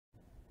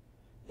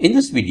In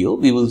this video,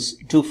 we will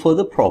do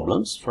further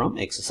problems from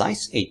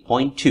exercise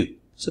 8.2.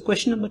 So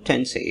question number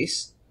 10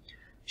 says,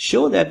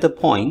 show that the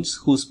points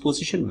whose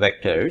position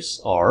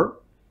vectors are,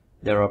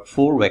 there are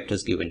 4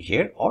 vectors given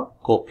here, are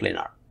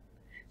coplanar.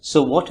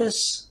 So what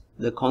is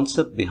the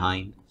concept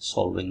behind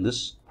solving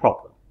this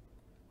problem?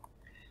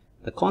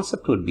 The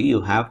concept would be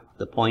you have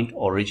the point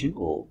origin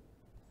O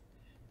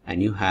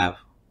and you have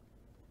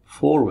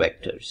 4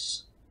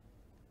 vectors.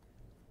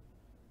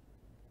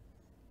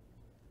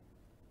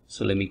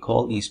 So let me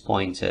call these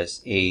points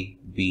as A,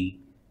 B,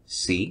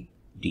 C,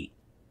 D.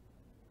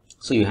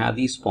 So you have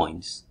these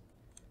points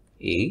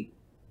A,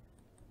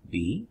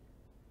 B,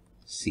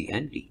 C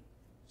and D.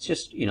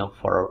 Just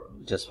for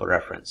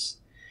reference.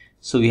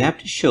 So we have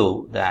to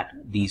show that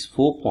these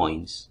 4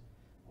 points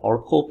are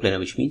coplanar,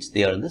 which means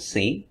they are in the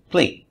same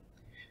plane.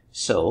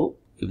 So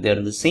if they are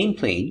in the same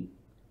plane,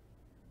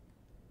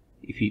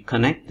 if you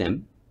connect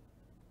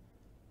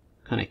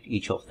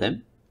each of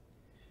them,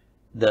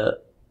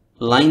 the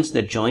lines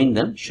that join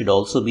them should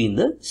also be in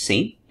the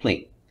same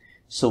plane.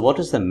 So what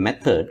is the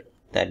method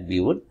that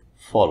we would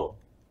follow?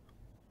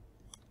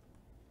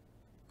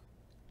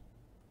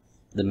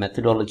 The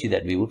methodology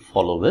that we would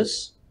follow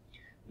is,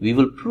 we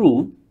will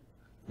prove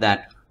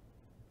that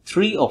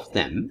 3 of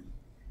them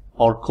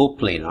are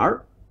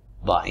coplanar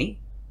by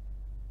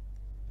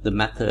the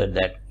method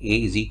that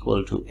A is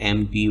equal to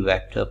MB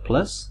vector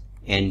plus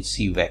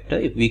NC vector.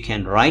 If we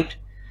can write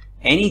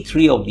any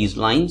 3 of these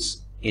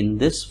lines in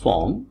this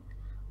form,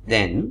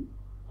 then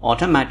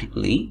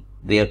automatically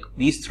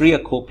these 3 are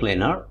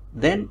coplanar,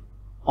 then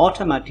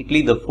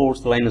automatically the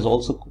 4th line is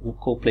also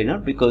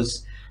coplanar,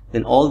 because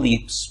then all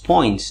these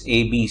points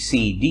A, B,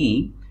 C,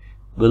 D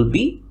will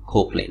be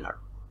coplanar.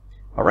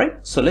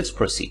 Alright, so let's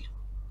proceed.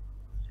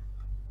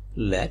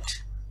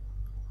 Let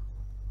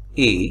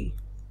A,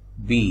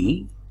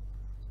 B,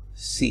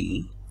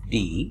 C,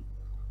 D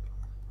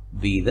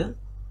be the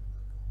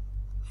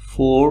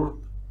 4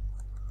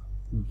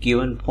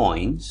 given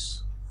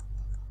points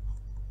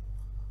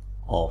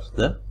of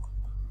the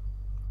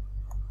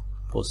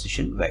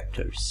position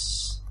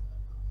vectors.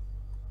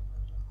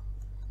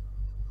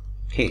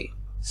 Okay,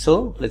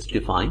 so let's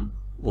define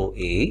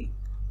OA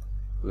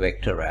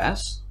vector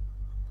as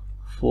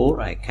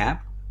 4i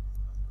cap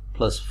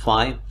plus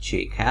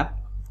 5j cap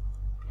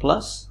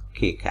plus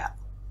k cap,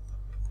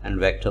 and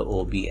vector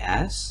OB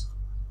as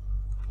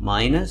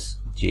minus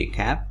j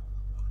cap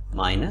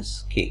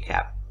minus k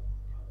cap,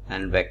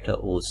 and vector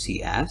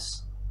OC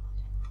as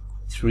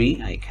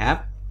 3i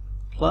cap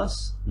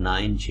plus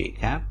 9j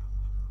cap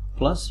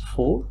plus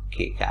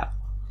 4k cap,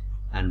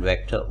 and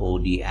vector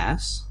OD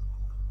as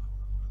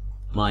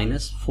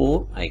minus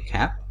 4i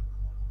cap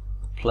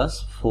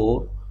plus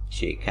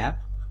 4j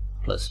cap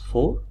plus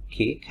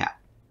 4k cap.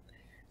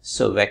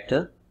 So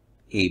vector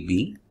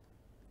AB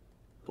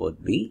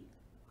would be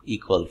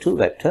equal to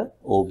vector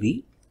OB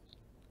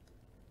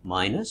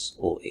minus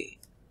OA.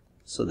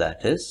 So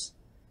that is,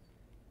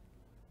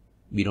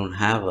 we don't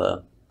have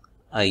a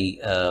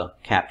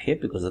cap here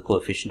because the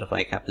coefficient of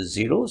I cap is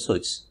 0, so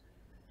it's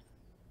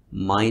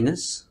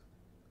minus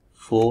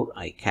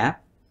 4i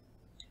cap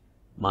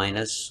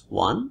minus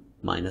 1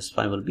 minus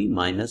 5 will be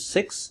minus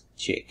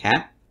 6j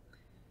cap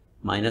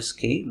minus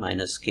k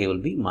will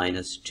be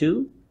minus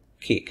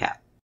 2k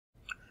cap.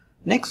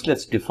 Next,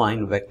 let's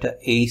define vector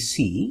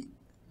AC.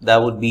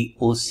 That would be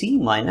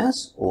OC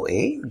minus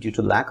OA. Due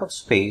to lack of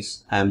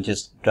space, I am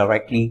just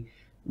directly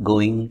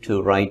going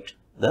to write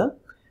the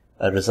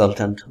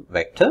resultant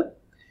vector.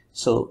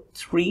 So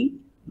 3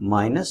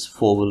 minus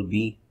 4 will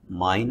be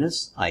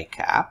minus I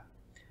cap,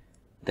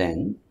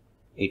 then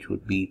it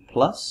would be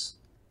plus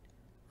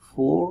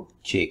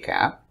 4j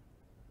cap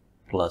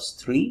plus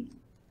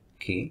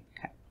 3k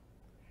cap.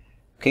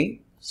 Okay,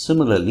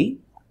 similarly,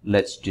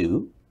 let's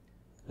do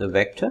the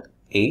vector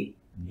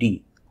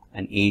AD,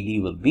 and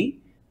AD will be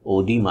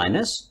OD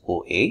minus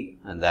OA,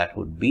 and that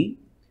would be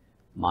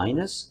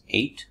minus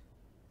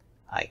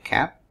 8i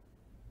cap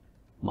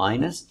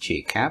minus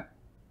j cap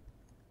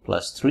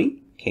plus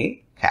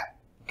 3k cap.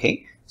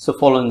 Okay, so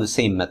following the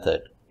same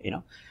method,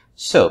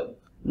 So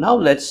now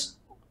let's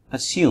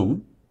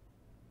assume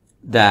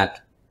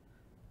that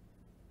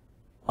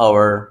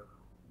our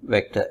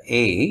vector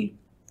A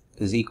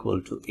is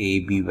equal to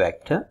AB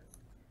vector,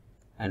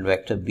 and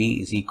vector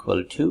B is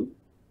equal to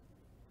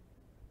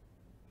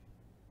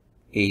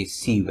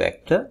AC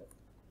vector,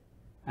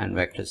 and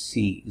vector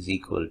C is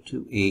equal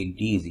to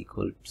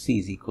C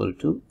is equal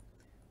to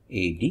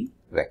AD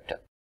vector.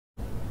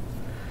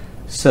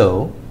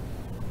 So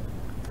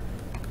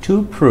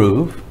to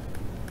prove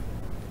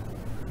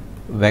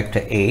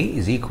vector A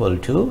is equal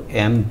to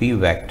MB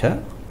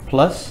vector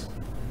plus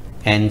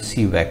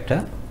NC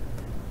vector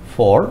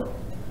for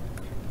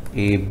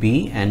A,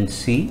 B and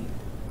C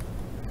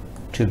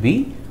to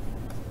be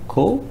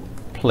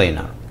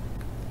coplanar.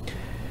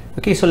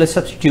 Okay, so let's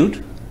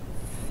substitute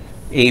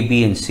A,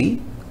 B and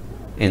C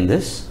in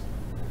this.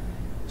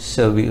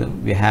 So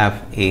we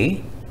have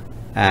A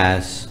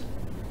as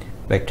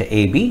vector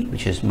AB,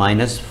 which is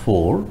minus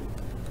 4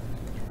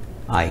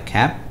 I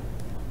cap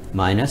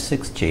minus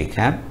 6j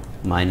cap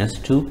minus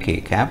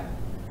 2k cap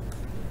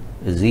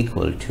is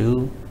equal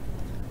to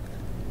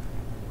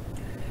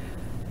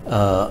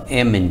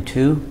m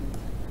into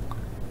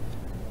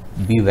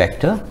b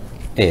vector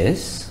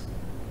is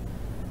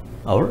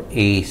our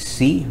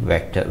AC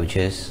vector, which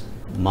is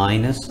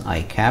minus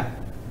I cap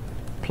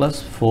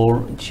plus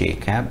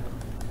 4j cap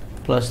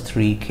plus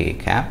 3k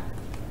cap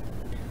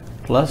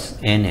plus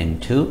n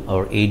into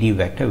our AD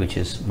vector, which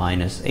is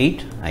minus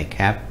 8 I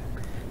cap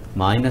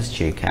minus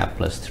j cap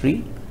plus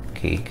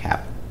 3k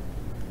cap.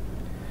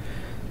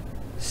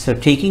 So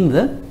taking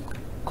the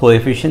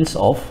coefficients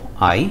of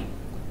I,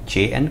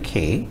 j and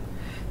k,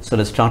 so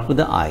let's start with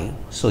the I.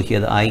 So here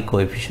the I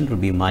coefficient will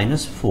be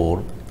minus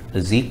 4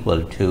 is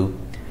equal to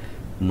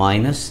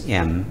minus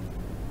m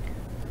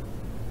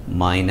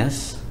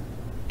minus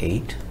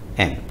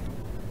 8m.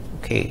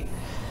 Okay,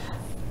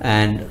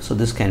 and so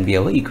this can be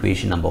our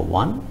equation number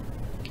 1.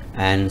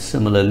 And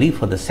similarly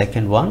for the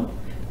second one,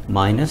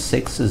 minus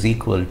 6 is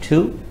equal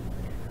to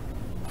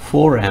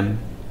 4m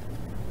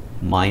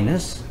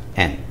minus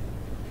n.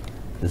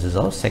 This is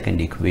our second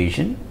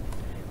equation.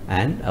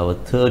 And our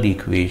third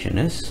equation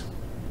is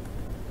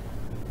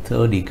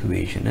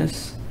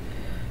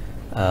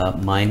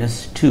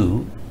minus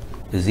 2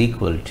 is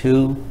equal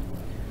to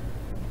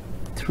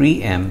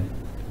 3m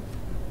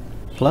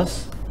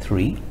plus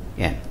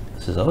 3n.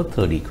 This is our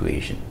third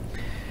equation.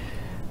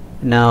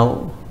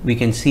 Now we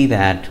can see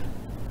that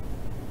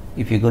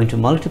if you're going to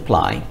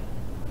multiply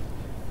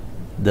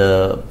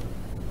the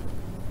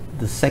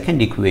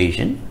second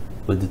equation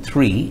with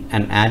 3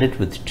 and add it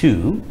with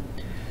 2,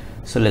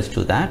 so let's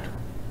do that.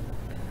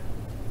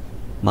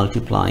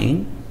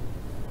 Multiplying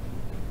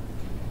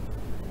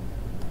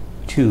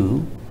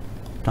 2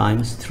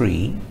 times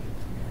 3,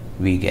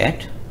 we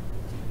get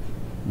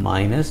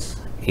minus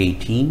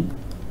 18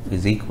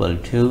 is equal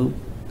to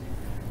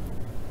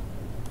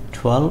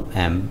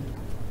 12m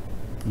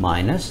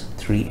minus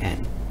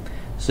 3n.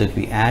 So if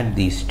we add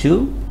these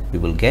two, we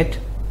will get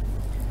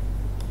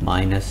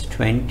minus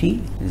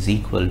 20 is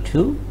equal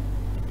to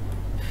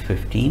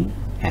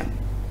 15m.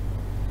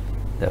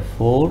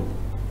 Therefore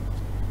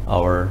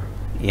our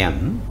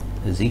m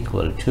is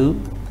equal to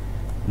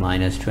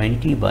minus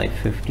 20 by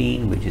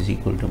 15, which is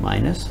equal to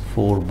minus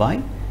 4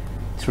 by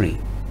 3.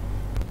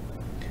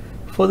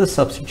 For the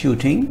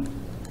substituting,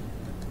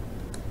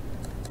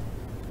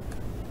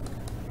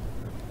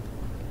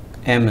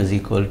 m is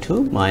equal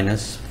to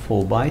minus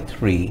 4 by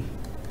 3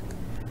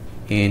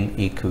 in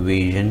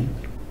equation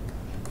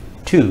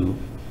 2,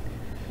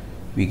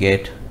 we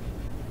get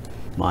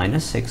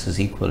minus 6 is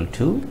equal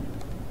to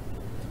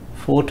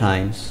 4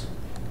 times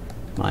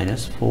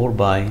minus 4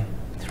 by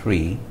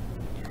 3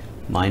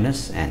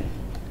 minus n.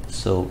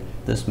 So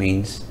this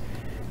means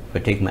if I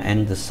take my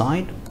n this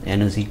side,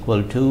 n is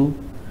equal to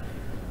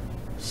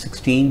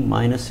 16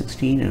 minus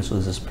 16, and so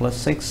this is plus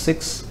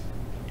 6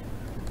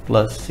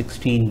 plus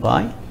 16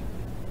 by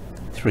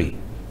 3.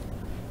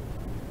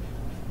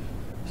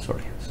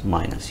 Sorry, it's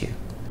minus here,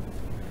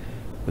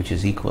 which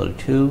is equal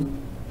to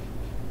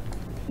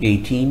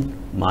 18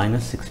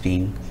 minus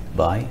 16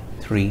 by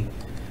 3,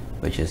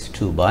 which is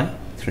 2 by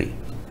 3.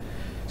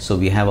 So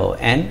we have our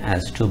n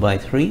as 2 by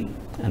 3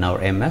 and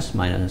our m as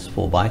minus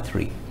 4 by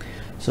 3.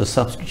 So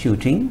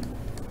substituting,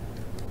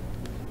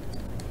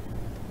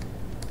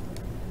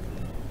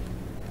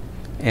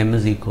 m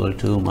is equal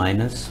to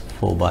minus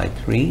 4 by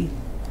 3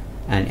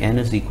 and n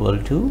is equal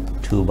to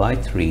 2 by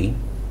 3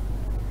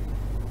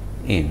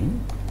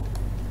 in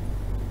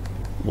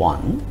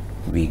 1,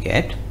 we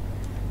get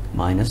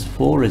minus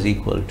 4 is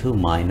equal to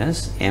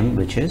minus m,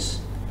 which is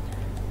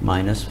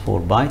minus 4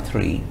 by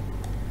 3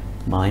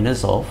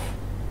 minus of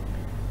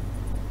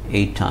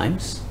 8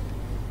 times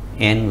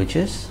n, which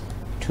is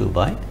 2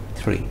 by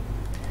 3.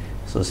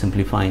 So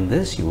simplifying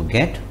this, you will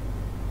get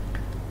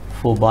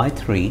 4 by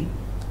 3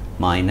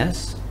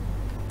 minus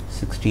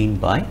 16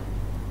 by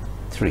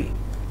 3,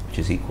 which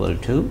is equal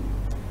to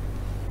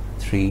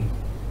 3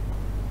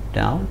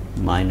 down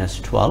minus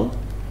 12,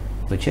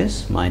 which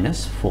is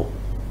minus 4.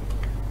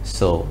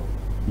 So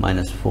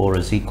minus 4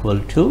 is equal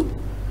to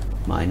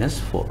minus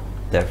 4.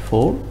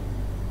 Therefore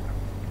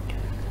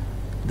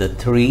the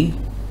 3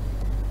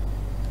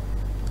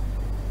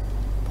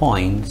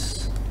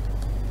 points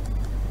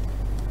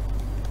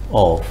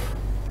of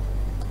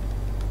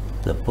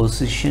the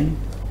position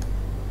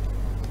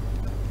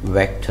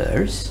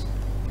vectors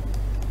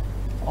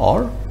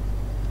are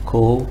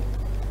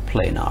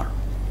coplanar.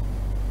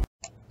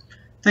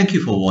 Thank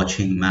you for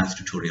watching Math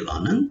Tutorial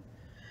Anand.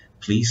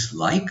 Please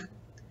like,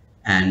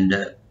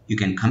 and you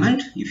can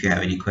comment if you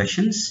have any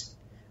questions,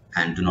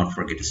 and do not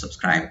forget to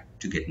subscribe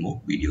to get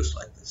more videos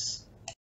like this.